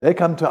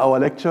Welcome to our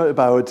lecture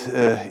about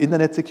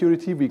Internet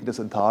security, weakness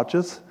and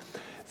targets.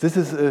 This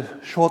is a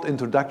short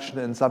introduction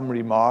and some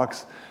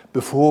remarks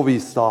before we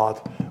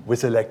start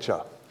with the lecture.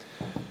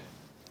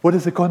 What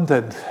is the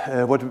content?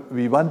 What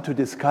we want to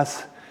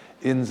discuss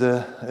in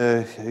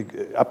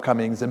the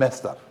upcoming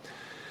semester?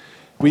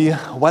 We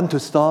want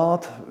to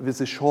start with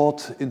a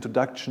short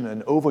introduction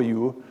and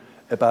overview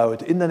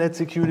about Internet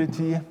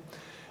security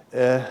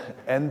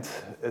and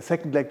a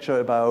second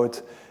lecture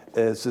about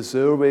the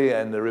survey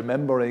and the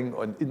remembering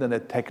on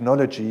Internet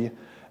technology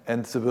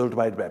and the World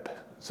Wide Web.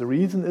 The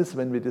reason is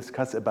when we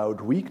discuss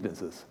about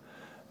weaknesses,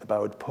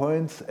 about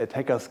points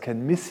attackers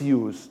can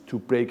misuse to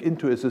break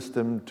into a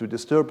system, to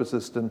disturb a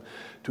system,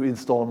 to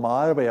install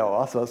malware or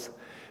others,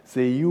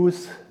 they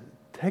use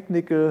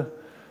technical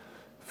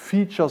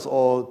features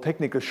or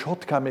technical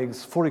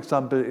shortcomings, for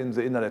example, in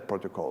the Internet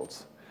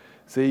protocols.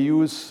 They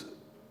use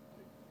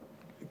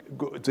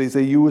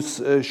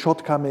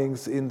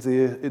shortcomings in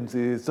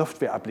the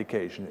software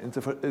application, in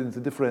the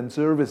different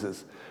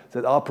services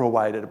that are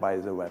provided by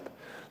the web.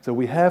 So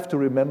we have to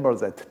remember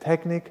that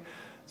technique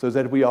so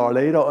that we are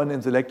later on in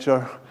the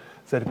lecture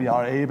that we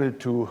are able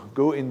to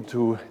go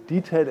into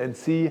detail and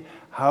see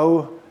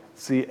how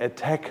the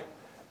attack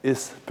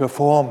is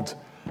performed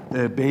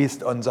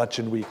based on such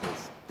a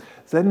weakness.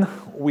 Then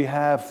we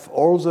have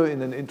also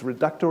in an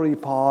introductory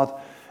part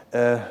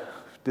a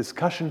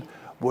discussion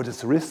what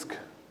is risk,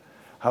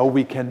 how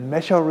we can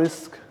measure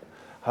risk,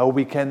 how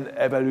we can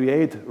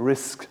evaluate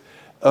risk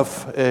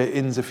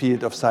in the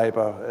field of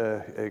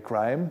cyber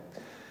crime.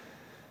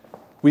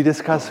 We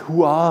discuss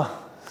who are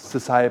the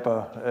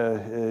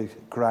cyber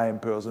crime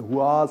person, who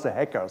are the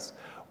hackers,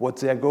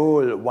 what's their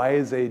goal,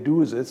 why they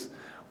do this.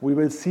 We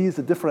will see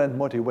the different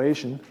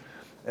motivation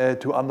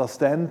to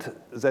understand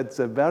that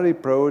the very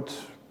broad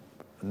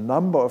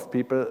number of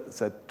people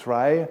that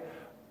try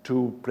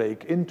to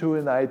break into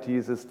an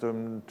IT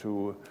system,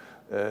 to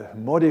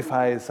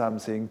modify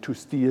something, to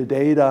steal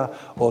data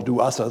or do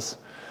others.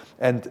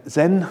 And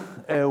then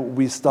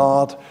we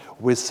start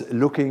with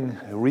looking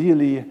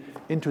really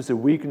into the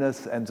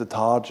weakness and the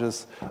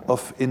targets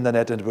of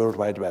Internet and World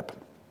Wide Web.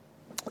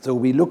 So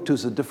we look to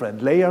the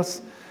different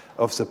layers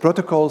of the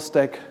protocol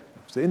stack,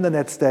 the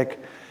Internet stack.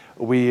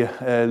 We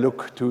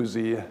look to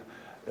the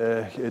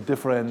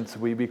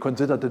we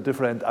consider the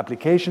different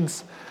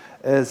applications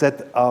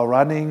that are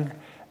running.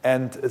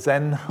 And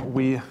then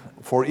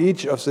for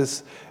each of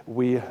this,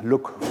 we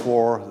look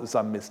for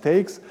some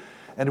mistakes.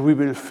 And we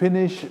will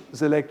finish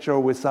the lecture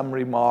with some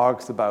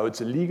remarks about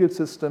the legal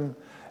system,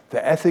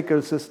 the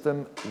ethical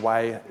system,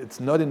 why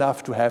it's not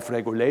enough to have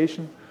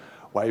regulation,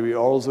 why we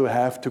also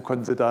have to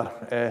consider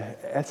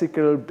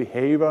ethical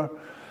behavior,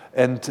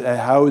 and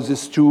how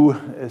these two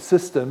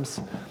systems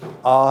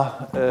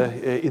are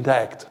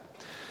interact.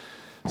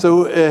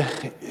 So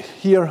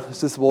here,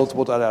 this was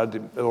what I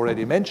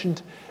already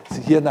mentioned.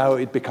 So here now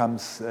it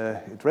becomes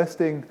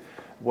interesting.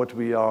 What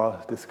we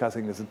are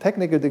discussing is the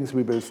technical things.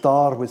 We will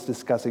start with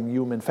discussing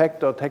human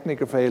factor,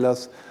 technical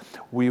failures.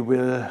 We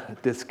will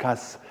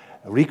discuss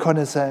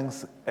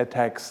reconnaissance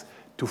attacks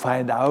to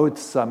find out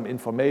some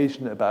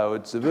information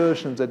about the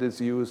version that is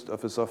used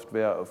of a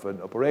software, of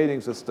an operating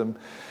system.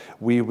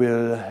 We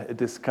will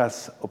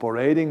discuss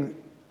operating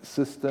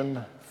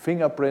system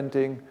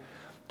fingerprinting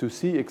to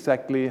see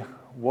exactly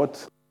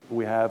what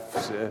we have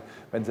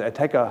when the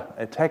attacker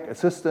attack a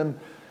system.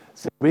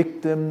 The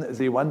victim,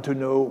 they want to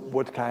know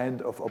what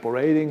kind of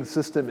operating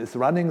system is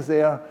running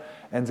there,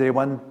 and they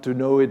want to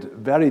know it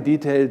very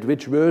detailed,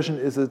 which version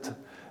is it,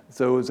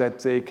 so that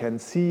they can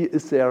see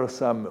is there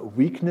some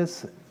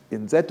weakness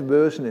in that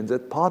version, in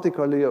that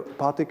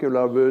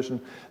particular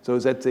version, so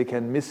that they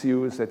can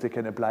misuse, that they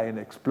can apply an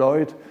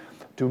exploit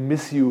to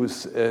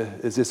misuse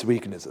these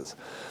weaknesses.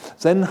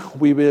 Then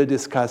we will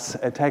discuss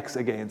attacks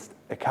against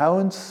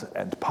accounts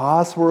and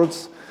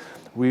passwords.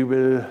 We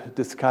will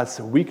discuss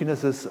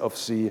weaknesses of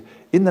the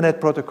Internet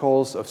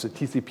protocols, of the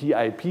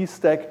TCP/IP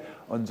stack.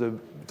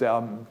 There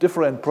are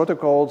different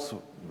protocols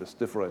with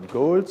different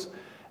goals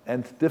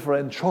and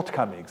different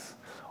shortcomings,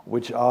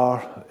 which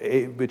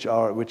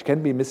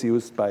can be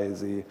misused by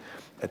the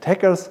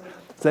attackers.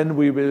 Then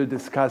we will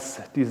discuss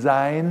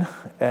design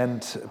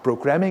and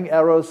programming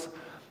errors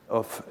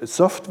of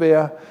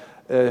software,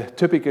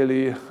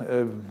 typically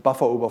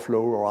buffer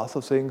overflow or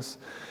other things.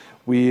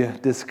 We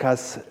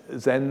discuss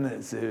then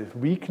the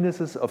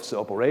weaknesses of the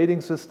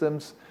operating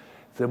systems.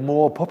 The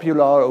more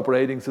popular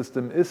operating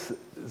system is,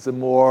 the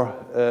more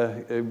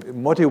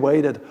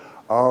motivated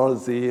are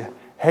the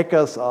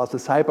hackers, are the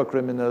cyber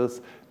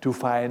criminals to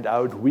find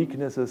out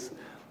weaknesses,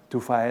 to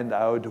find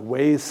out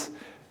ways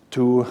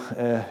to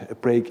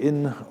break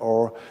in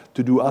or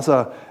to do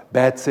other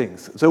bad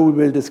things. So we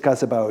will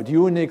discuss about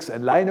Unix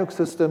and Linux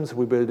systems.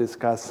 We will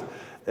discuss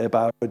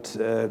about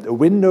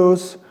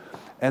Windows.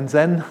 And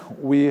then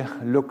we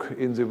look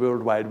in the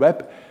World Wide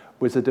Web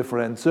with the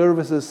different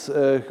services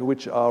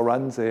which are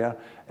run there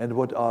and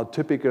what are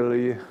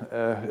typically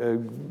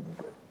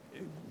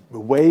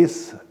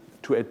ways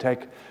to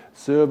attack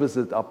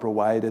services that are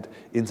provided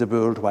in the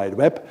World Wide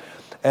Web.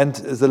 And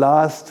the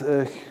last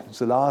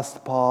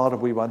part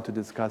we want to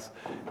discuss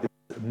is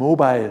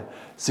mobile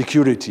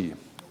security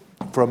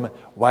from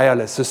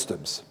wireless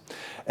systems.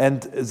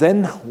 And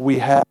then we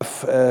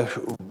have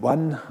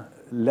one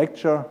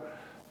lecture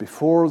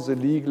before the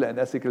legal and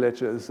ethical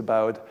lecture is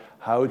about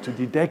how to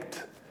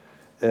detect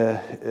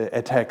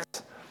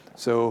attacks.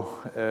 So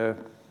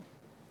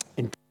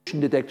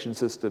intrusion detection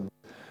system,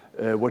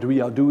 what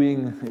we are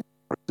doing in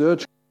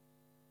research.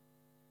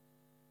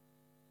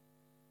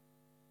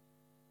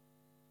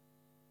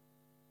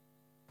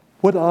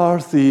 What are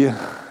the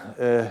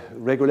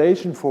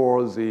regulation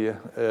for the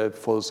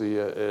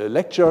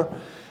lecture?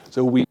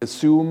 So we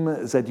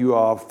assume that you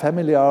are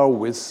familiar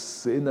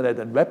with the internet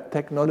and web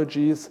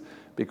technologies,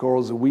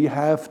 because we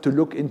have to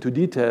look into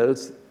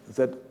details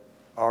that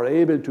are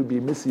able to be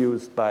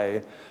misused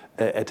by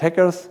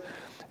attackers.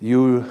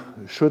 You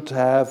should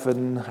have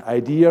an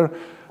idea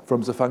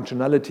from the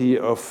functionality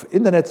of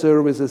internet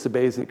services, the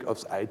basic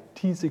of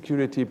IT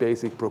security,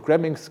 basic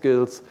programming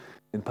skills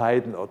in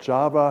Python or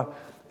Java.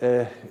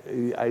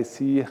 I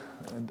see,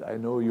 and I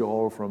know you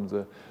all from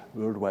the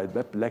World Wide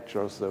Web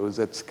lecture, so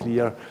that's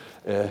clear.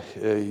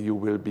 You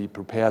will be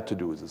prepared to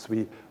do this.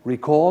 We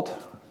record,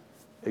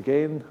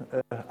 again,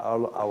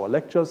 our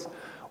lectures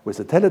with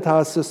a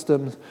telecast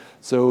system,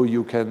 so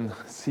you can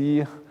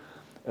see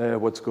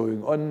what's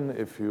going on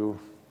if you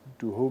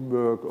do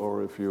homework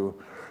or if you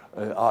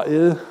are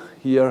ill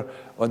here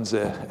on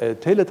the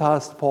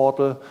telecast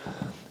portal.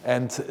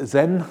 And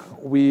then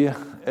we,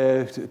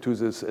 to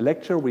this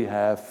lecture, we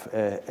have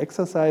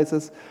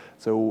exercises.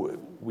 So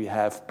we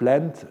have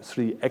planned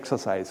 3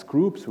 exercise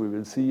groups. We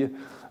will see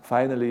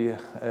finally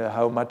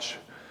how much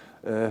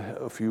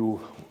of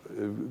you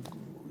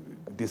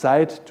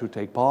decide to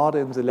take part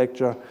in the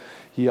lecture.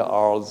 Here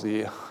are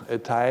the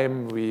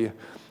time we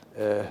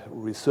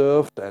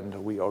reserved and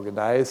we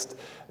organized.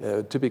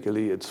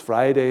 Typically it's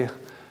Friday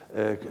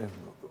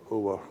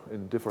over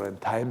in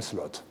different time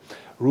slots.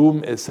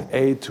 Room is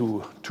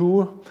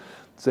A22.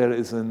 There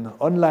is an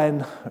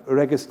online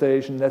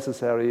registration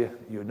necessary.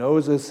 You know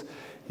this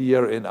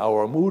here in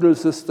our Moodle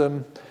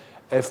system,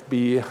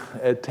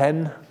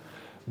 FB10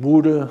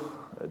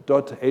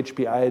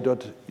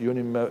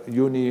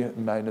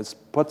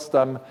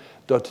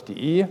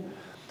 moodle.hpi.uni-potsdam.de.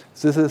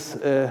 This is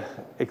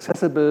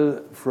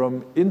accessible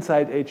from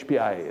inside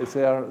HPI. Is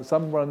there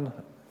someone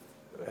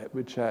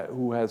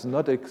who has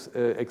not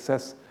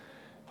access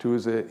to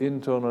the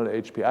internal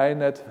HPI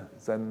net?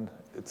 Then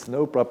it's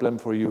no problem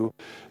for you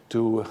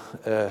to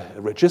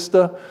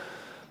register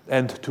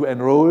and to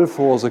enroll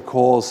for the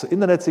course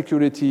Internet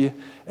Security.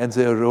 And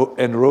the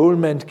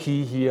enrollment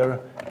key here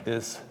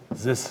is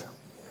this,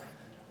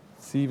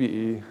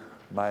 CVE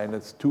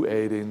minus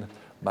 218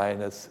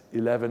 minus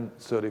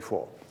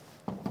 1134.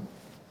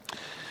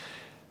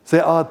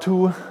 There are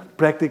 2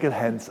 practical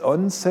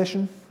hands-on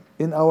sessions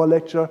in our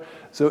lecture.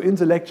 So in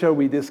the lecture,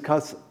 we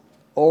discuss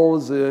all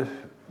the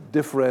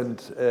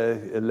different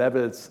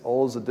levels,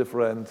 all the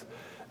different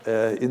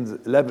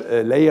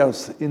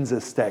layers in the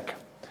stack.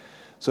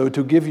 So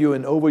to give you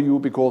an overview,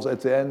 because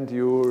at the end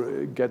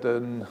you get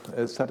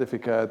a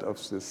certificate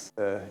of this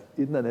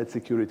Internet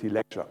Security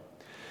lecture.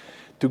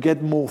 To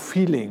get more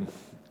feeling,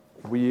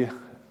 we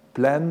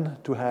plan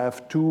to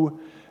have 2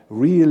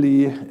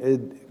 really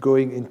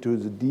going into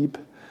the deep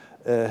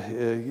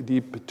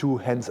 2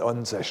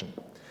 hands-on session.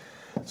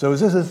 So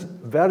this is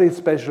very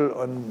special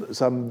on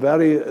some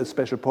very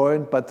special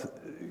point, but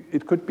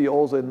it could be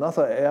also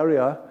another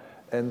area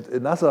and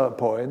another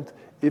point.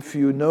 If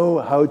you know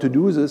how to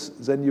do this,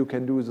 then you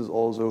can do this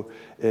also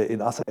in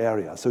other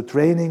areas. So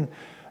training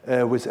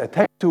with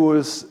attack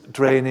tools,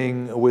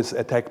 training with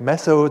attack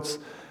methods,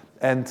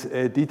 and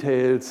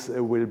details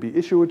will be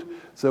issued,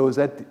 so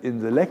that in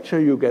the lecture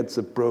you get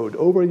the broad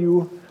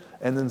overview,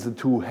 and in the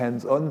 2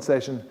 hands-on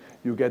session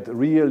you get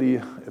really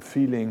a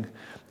feeling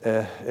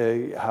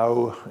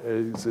how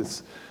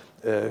this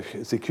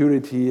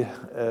security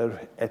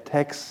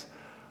attacks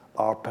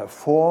are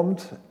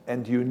performed.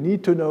 And you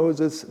need to know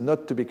this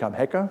not to become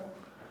hacker.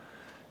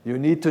 You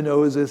need to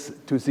know this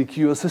to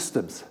secure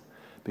systems,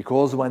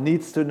 because one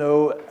needs to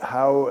know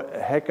how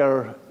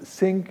hackers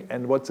think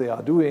and what they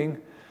are doing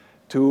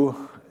to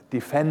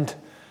defend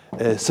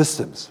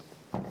systems.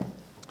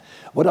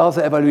 What are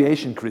the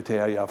evaluation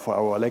criteria for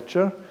our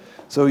lecture?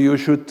 So you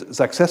should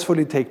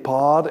successfully take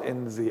part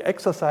in the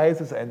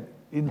exercises, and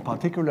in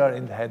particular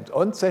in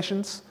hands-on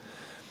sessions.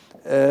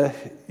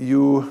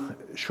 You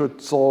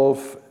should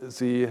solve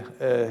the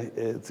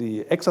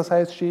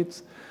exercise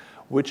sheets,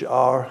 which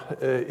are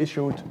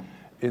issued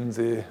in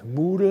the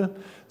Moodle.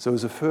 So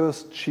the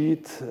first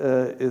sheet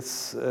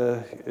is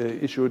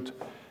issued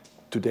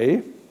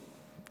today,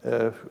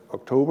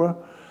 October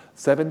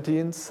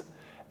 17th,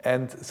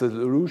 and the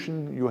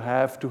solution you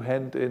have to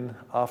hand in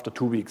after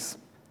 2 weeks.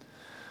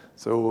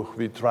 So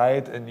we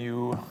tried a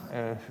new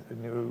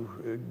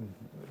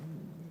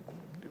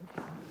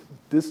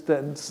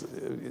distance.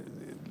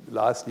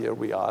 Last year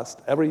we asked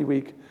every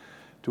week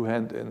to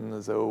hand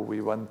in, so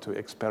we want to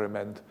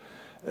experiment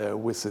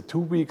with the 2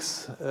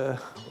 weeks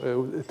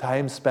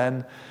time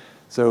span.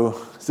 So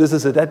this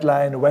is a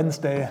deadline,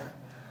 Wednesday,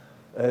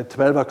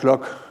 12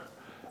 o'clock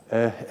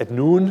at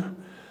noon.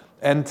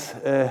 And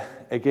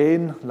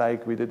again,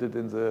 like we did it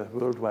in the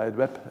World Wide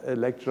Web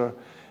lecture,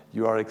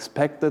 you are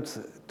expected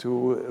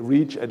to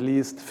reach at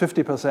least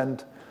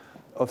 50%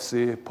 of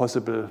the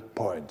possible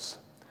points.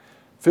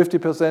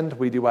 50%,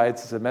 we divide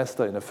the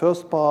semester in a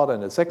first part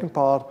and a second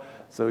part,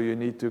 so you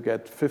need to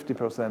get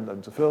 50%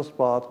 on the first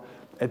part,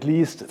 at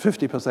least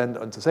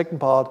 50% on the second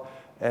part,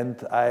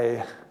 and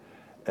I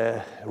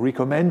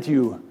recommend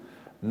you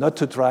not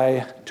to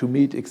try to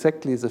meet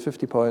exactly the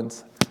 50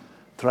 points,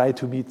 try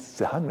to meet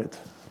the 100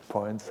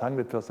 points,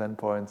 100%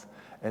 points,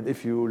 and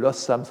if you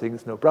lost something,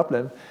 it's no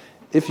problem.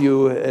 If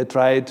you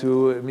try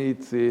to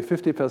meet the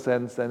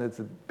 50%, then it's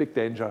a big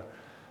danger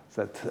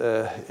that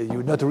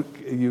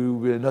you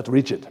will not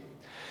reach it.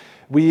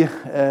 We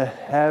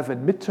have a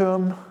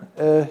midterm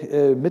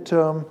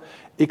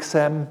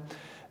exam.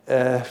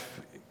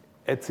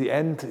 At the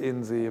end,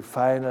 in the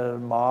final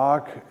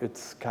mark,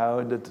 it's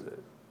counted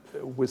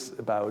with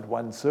about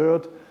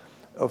 1/3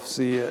 of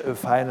the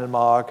final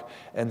mark.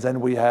 And then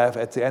we have,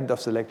 at the end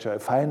of the lecture, a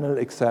final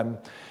exam.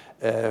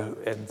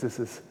 And this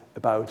is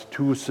about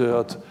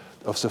 2/3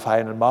 of the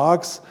final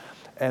marks.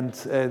 And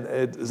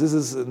this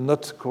is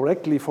not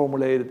correctly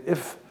formulated.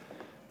 If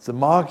the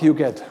mark you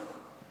get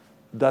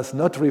does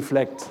not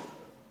reflect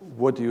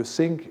what you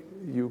think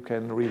you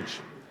can reach,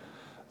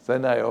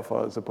 then I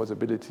offer the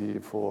possibility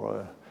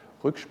for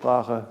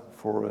Rücksprache,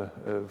 for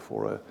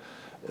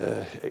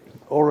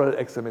oral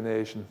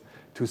examination,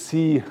 to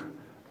see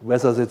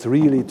whether it's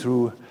really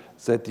true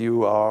that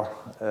you are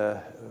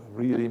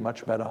really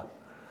much better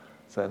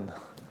than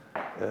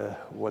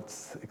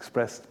what's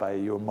expressed by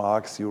your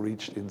marks you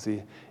reached in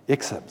the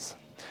exams.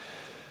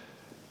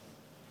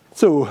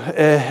 So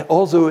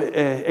also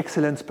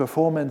excellent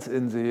performance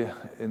in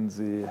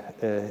the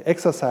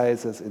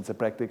exercises, in the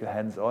practical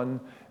hands-on,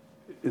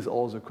 is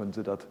also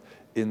considered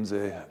in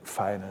the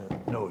final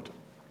note.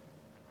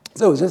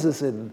 So this is in